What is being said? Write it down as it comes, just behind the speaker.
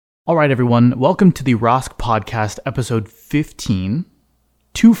All right, everyone. Welcome to the Rosk Podcast, episode 15.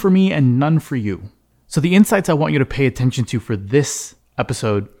 2 for me and none for you. So the insights I want you to pay attention to for this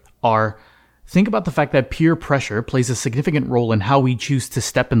episode are: think about the fact that peer pressure plays a significant role in how we choose to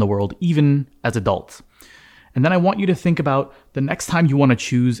step in the world, even as adults. And then I want you to think about the next time you want to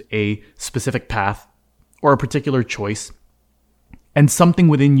choose a specific path or a particular choice, and something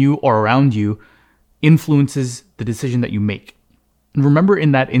within you or around you influences the decision that you make. And remember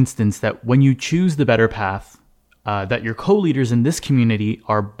in that instance that when you choose the better path, that your co-leaders in this community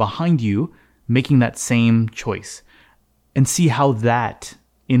are behind you making that same choice, and see how that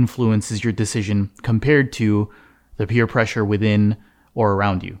influences your decision compared to the peer pressure within or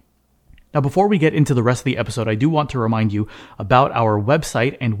around you. Now, before we get into the rest of the episode, I do want to remind you about our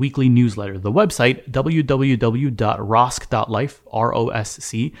website and weekly newsletter. The website, www.rosk.life,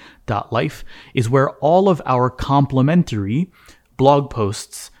 ROSC.life, is where all of our complimentary blog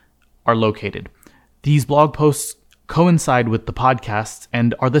posts are located. These blog posts coincide with the podcasts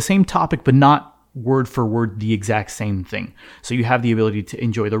and are the same topic, but not word for word the exact same thing. So you have the ability to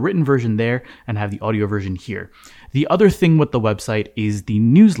enjoy the written version there and have the audio version here. The other thing with the website is the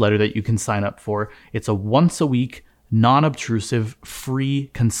newsletter that you can sign up for. It's a once a week, non-obtrusive,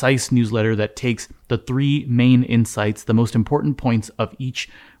 free, concise newsletter that takes the 3 main insights, the most important points of each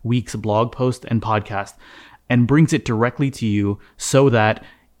week's blog post and podcast, and brings it directly to you so that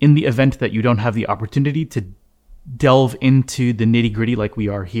in the event that you don't have the opportunity to delve into the nitty-gritty like we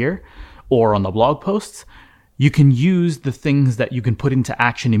are here or on the blog posts, you can use the things that you can put into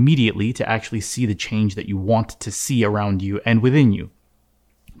action immediately to actually see the change that you want to see around you and within you.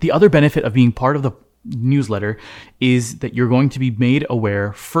 The other benefit of being part of the newsletter is that you're going to be made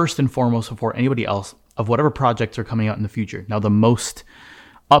aware first and foremost before anybody else of whatever projects are coming out in the future. Now, the most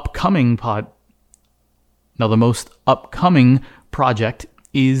upcoming project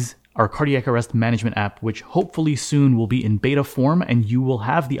is our cardiac arrest management app, which hopefully soon will be in beta form, and you will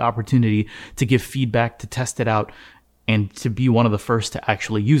have the opportunity to give feedback, to test it out, and to be one of the first to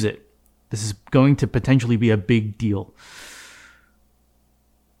actually use it. This is going to potentially be a big deal.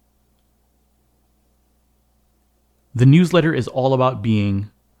 The newsletter is all about being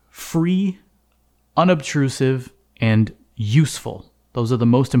free, unobtrusive, and useful. Those are the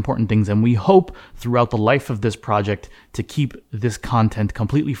most important things, and we hope throughout the life of this project to keep this content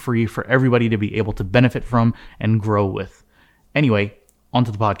completely free for everybody to be able to benefit from and grow with. Anyway,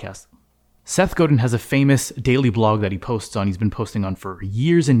 onto the podcast. Seth Godin has a famous daily blog that he posts on. He's been posting on for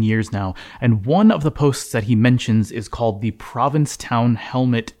years and years now, and one of the posts that he mentions is called the Provincetown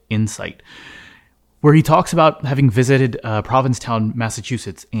Helmet Insight, where he talks about having visited Provincetown,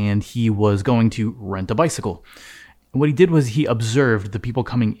 Massachusetts, and he was going to rent a bicycle. And what he did was he observed the people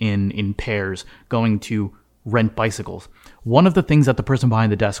coming in pairs going to rent bicycles. One of the things that the person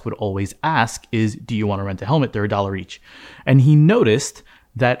behind the desk would always ask is, do you want to rent a helmet? They're $1 each. And he noticed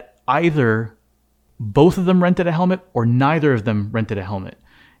that either both of them rented a helmet or neither of them rented a helmet.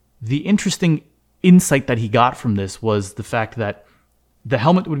 The interesting insight that he got from this was the fact that the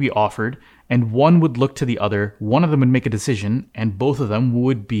helmet would be offered and one would look to the other, one of them would make a decision, and both of them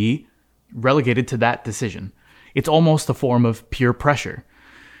would be relegated to that decision. It's almost a form of peer pressure.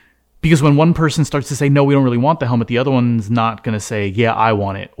 Because when one person starts to say, no, we don't really want the helmet, the other one's not going to say, yeah, I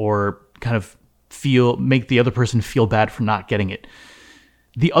want it, or kind of make the other person feel bad for not getting it.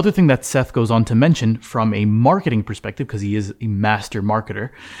 The other thing that Seth goes on to mention from a marketing perspective, because he is a master marketer,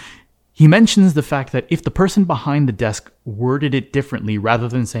 he mentions the fact that if the person behind the desk worded it differently, rather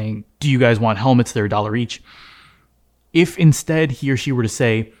than saying, do you guys want helmets? They're $1 each. If instead he or she were to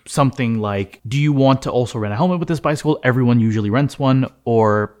say something like, do you want to also rent a helmet with this bicycle? Everyone usually rents one,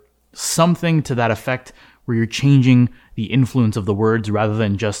 or something to that effect where you're changing the influence of the words rather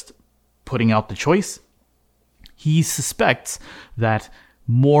than just putting out the choice, he suspects that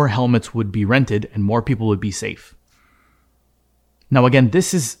more helmets would be rented and more people would be safe. Now, again,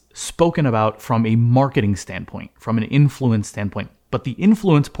 this is spoken about from a marketing standpoint, from an influence standpoint. But the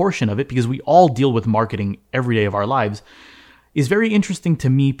influence portion of it, because we all deal with marketing every day of our lives, is very interesting to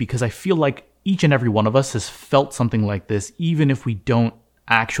me because I feel like each and every one of us has felt something like this, even if we don't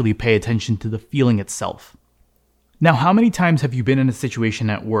actually pay attention to the feeling itself. Now, how many times have you been in a situation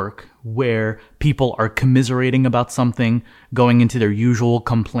at work where people are commiserating about something, going into their usual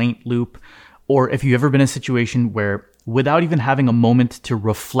complaint loop? Or if you've ever been in a situation where, without even having a moment to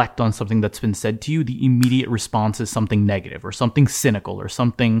reflect on something that's been said to you, the immediate response is something negative or something cynical or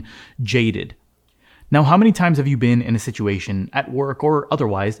something jaded. Now, how many times have you been in a situation at work or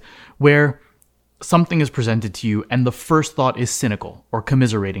otherwise where something is presented to you and the first thought is cynical or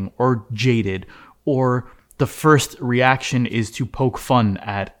commiserating or jaded, or the first reaction is to poke fun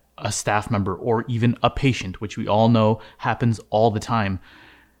at a staff member or even a patient, which we all know happens all the time.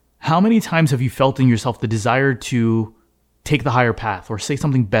 How many times have you felt in yourself the desire to take the higher path or say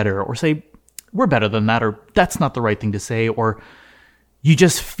something better or say, we're better than that, or that's not the right thing to say, or you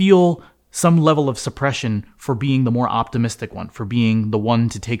just feel some level of suppression for being the more optimistic one, for being the one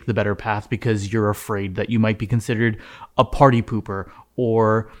to take the better path because you're afraid that you might be considered a party pooper,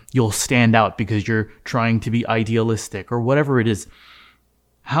 or you'll stand out because you're trying to be idealistic, or whatever it is.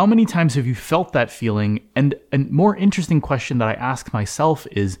 How many times have you felt that feeling? And a more interesting question that I ask myself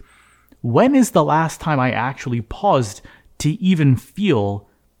is, when is the last time I actually paused to even feel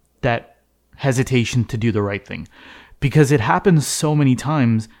that hesitation to do the right thing? Because it happens so many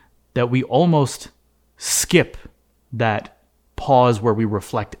times that we almost skip that pause where we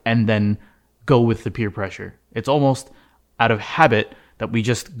reflect and then go with the peer pressure. It's almost out of habit that we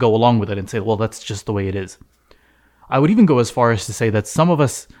just go along with it and say, well, that's just the way it is. I would even go as far as to say that some of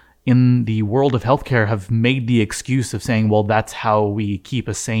us in the world of healthcare have made the excuse of saying, well, that's how we keep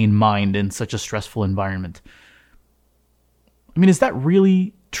a sane mind in such a stressful environment. I mean, is that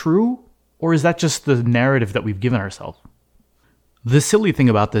really true? Or is that just the narrative that we've given ourselves? The silly thing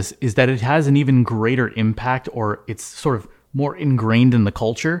about this is that it has an even greater impact, or it's sort of more ingrained in the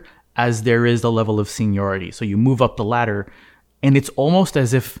culture as there is the level of seniority. So you move up the ladder, and it's almost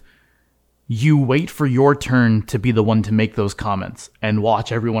as if you wait for your turn to be the one to make those comments and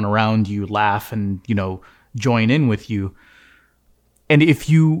watch everyone around you laugh and, join in with you. And if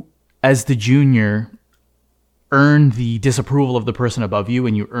you, as the junior, earn the disapproval of the person above you,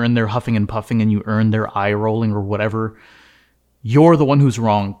 and you earn their huffing and puffing, and you earn their eye rolling or whatever, you're the one who's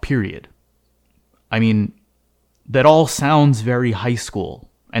wrong, period. I mean, that all sounds very high school,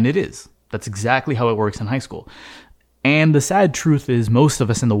 and it is. That's exactly how it works in high school. And the sad truth is most of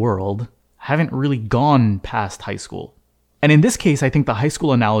us in the world haven't really gone past high school. And in this case, I think the high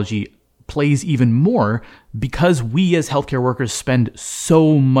school analogy plays even more because we as healthcare workers spend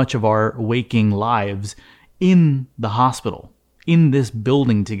so much of our waking lives in the hospital, in this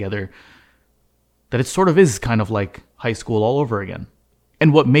building together, that it sort of is kind of like high school all over again.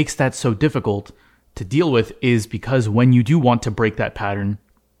 And what makes that so difficult to deal with is because when you do want to break that pattern,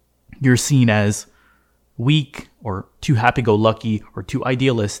 you're seen as weak or too happy-go-lucky or too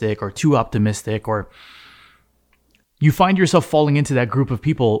idealistic or too optimistic, or you find yourself falling into that group of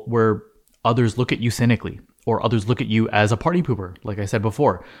people where others look at you cynically, or others look at you as a party pooper. Like I said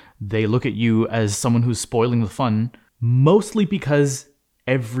before, they look at you as someone who's spoiling the fun, mostly because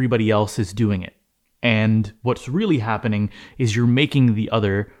everybody else is doing it. And what's really happening is you're making the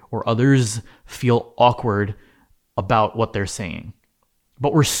other or others feel awkward about what they're saying.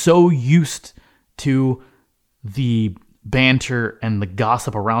 But we're so used to the banter and the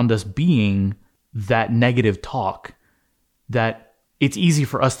gossip around us being that negative talk that it's easy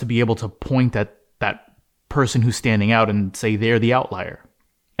for us to be able to point at that person who's standing out and say they're the outlier.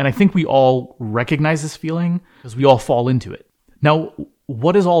 And I think we all recognize this feeling because we all fall into it. Now,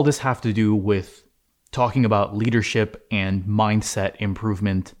 what does all this have to do with talking about leadership and mindset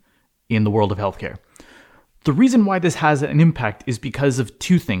improvement in the world of healthcare? The reason why this has an impact is because of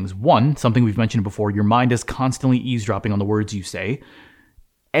two things. One, something we've mentioned before, your mind is constantly eavesdropping on the words you say,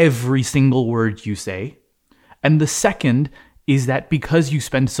 every single word you say. And the second is that because you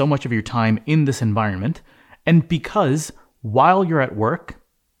spend so much of your time in this environment, and because while you're at work,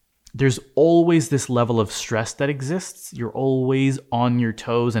 there's always this level of stress that exists. You're always on your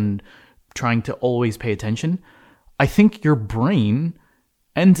toes and trying to always pay attention. I think your brain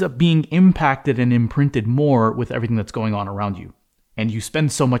ends up being impacted and imprinted more with everything that's going on around you. And you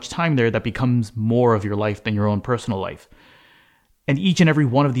spend so much time there that becomes more of your life than your own personal life. And each and every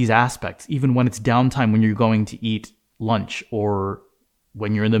one of these aspects, even when it's downtime, when you're going to eat lunch, or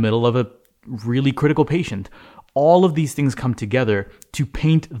when you're in the middle of a really critical patient, all of these things come together to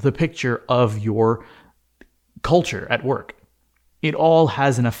paint the picture of your culture at work. It all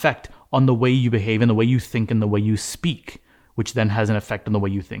has an effect on the way you behave and the way you think and the way you speak, which then has an effect on the way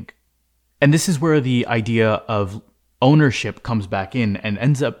you think. And this is where the idea of ownership comes back in and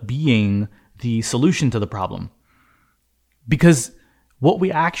ends up being the solution to the problem. Because what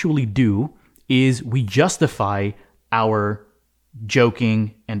we actually do is we justify our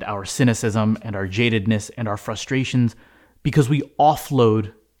joking and our cynicism and our jadedness and our frustrations because we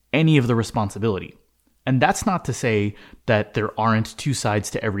offload any of the responsibility. And that's not to say that there aren't two sides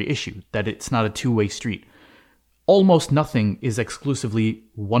to every issue, that it's not a two-way street. Almost nothing is exclusively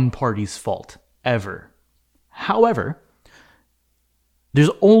one party's fault, ever. However, there's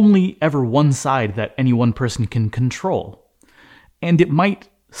only ever one side that any one person can control. And it might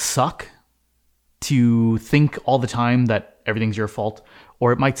suck to think all the time that everything's your fault,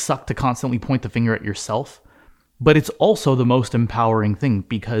 or it might suck to constantly point the finger at yourself, but it's also the most empowering thing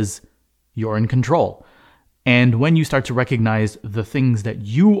because you're in control. And when you start to recognize the things that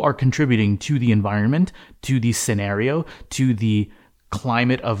you are contributing to the environment, to the scenario, to the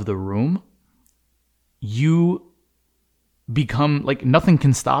climate of the room, you become like nothing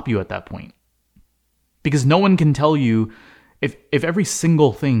can stop you at that point. Because no one can tell you if every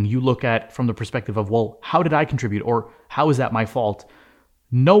single thing you look at from the perspective of, well, how did I contribute? Or how is that my fault?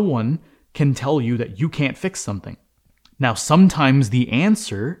 No one can tell you that you can't fix something. Now, sometimes the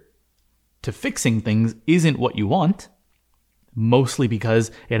answer to fixing things isn't what you want, mostly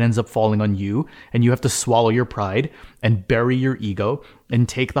because it ends up falling on you and you have to swallow your pride and bury your ego and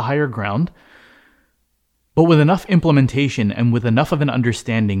take the higher ground. But with enough implementation and with enough of an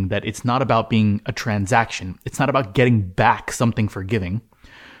understanding that it's not about being a transaction, it's not about getting back something for giving,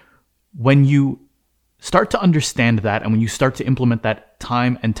 when you start to understand that and when you start to implement that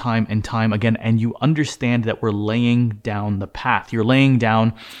time and time and time again, and you understand that we're laying down the path, you're laying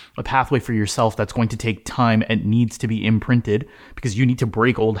down a pathway for yourself that's going to take time and needs to be imprinted because you need to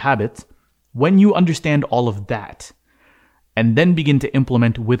break old habits. When you understand all of that and then begin to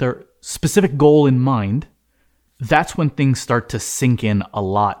implement with a specific goal in mind, that's when things start to sink in a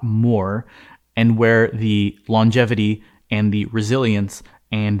lot more, and where the longevity and the resilience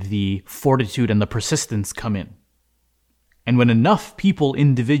and the fortitude and the persistence come in. And when enough people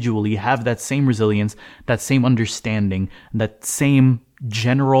individually have that same resilience, that same understanding, that same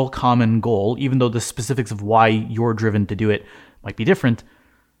general common goal, even though the specifics of why you're driven to do it might be different,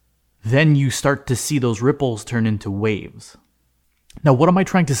 then you start to see those ripples turn into waves. Now, what am I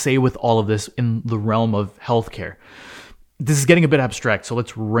trying to say with all of this in the realm of healthcare? This is getting a bit abstract, so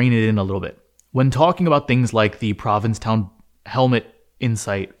let's rein it in a little bit. When talking about things like the Provincetown helmet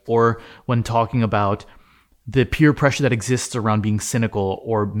insight, or when talking about the peer pressure that exists around being cynical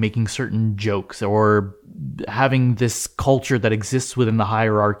or making certain jokes, or having this culture that exists within the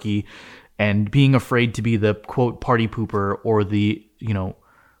hierarchy and being afraid to be the quote party pooper or the,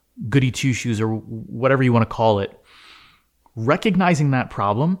 goody two shoes or whatever you want to call it, recognizing that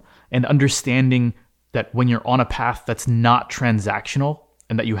problem and understanding that when you're on a path that's not transactional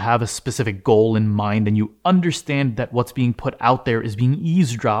and that you have a specific goal in mind and you understand that what's being put out there is being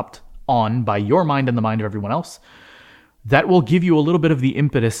eavesdropped on by your mind and the mind of everyone else, that will give you a little bit of the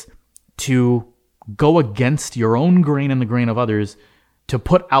impetus to go against your own grain and the grain of others to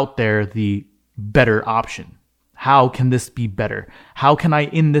put out there the better option. How can this be better? How can I,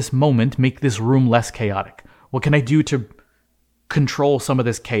 in this moment, make this room less chaotic? What can I do to control some of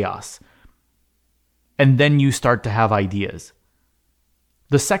this chaos? And then you start to have ideas.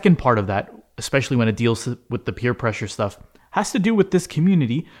 The second part of that, especially when it deals with the peer pressure stuff, has to do with this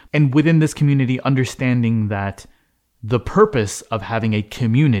community, and within this community, understanding that the purpose of having a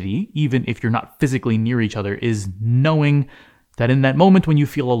community, even if you're not physically near each other, is knowing that in that moment when you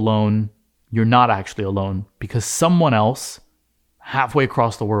feel alone, you're not actually alone, because someone else halfway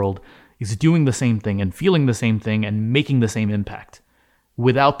across the world is doing the same thing and feeling the same thing and making the same impact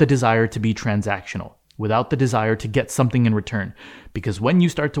without the desire to be transactional, without the desire to get something in return. Because when you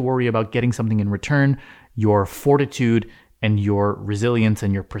start to worry about getting something in return, your fortitude and your resilience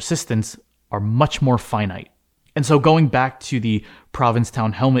and your persistence are much more finite. And so going back to the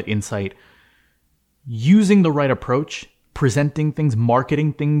Provincetown helmet insight, using the right approach, presenting things,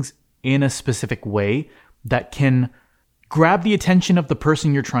 marketing things in a specific way that can grab the attention of the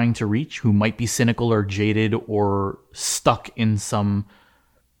person you're trying to reach, who might be cynical or jaded or stuck in some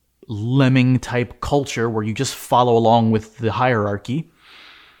lemming type culture where you just follow along with the hierarchy.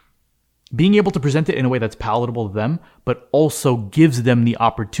 Being able to present it in a way that's palatable to them, but also gives them the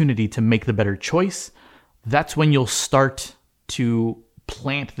opportunity to make the better choice, that's when you'll start to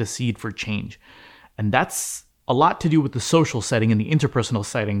plant the seed for change. And that's a lot to do with the social setting and the interpersonal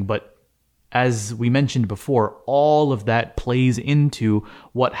setting, but as we mentioned before, all of that plays into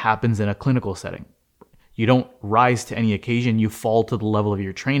what happens in a clinical setting. You don't rise to any occasion, you fall to the level of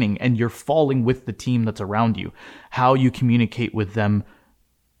your training, and you're falling with the team that's around you. How you communicate with them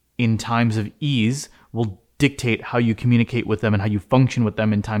in times of ease will dictate how you communicate with them and how you function with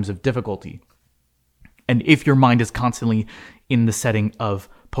them in times of difficulty. And if your mind is constantly in the setting of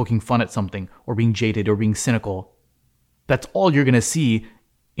poking fun at something or being jaded or being cynical, that's all you're going to see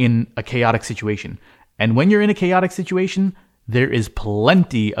in a chaotic situation. And when you're in a chaotic situation, there is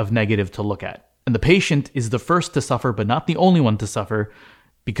plenty of negative to look at. And the patient is the first to suffer, but not the only one to suffer,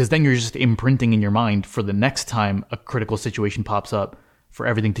 because then you're just imprinting in your mind for the next time a critical situation pops up for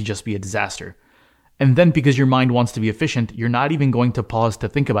everything to just be a disaster. And then because your mind wants to be efficient, you're not even going to pause to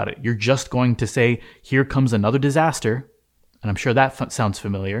think about it. You're just going to say, here comes another disaster. And I'm sure that sounds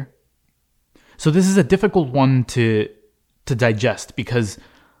familiar. So this is a difficult one to digest because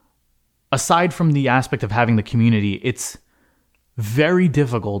aside from the aspect of having the community, it's very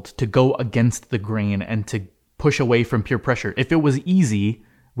difficult to go against the grain and to push away from peer pressure. If it was easy,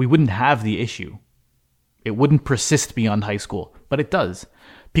 we wouldn't have the issue. It wouldn't persist beyond high school, but it does.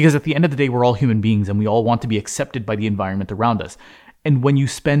 Because at the end of the day, we're all human beings and we all want to be accepted by the environment around us. And when you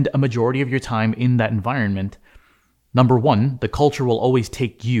spend a majority of your time in that environment, number one, the culture will always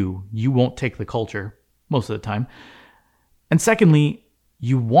take you. You won't take the culture most of the time. And secondly,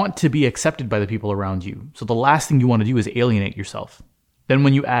 you want to be accepted by the people around you. So the last thing you want to do is alienate yourself. Then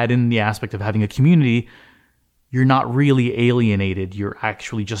when you add in the aspect of having a community, you're not really alienated. You're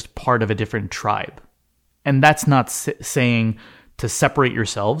actually just part of a different tribe. And that's not saying to separate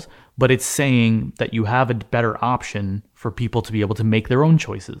yourselves, but it's saying that you have a better option for people to be able to make their own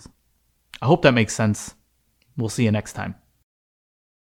choices. I hope that makes sense. We'll see you next time.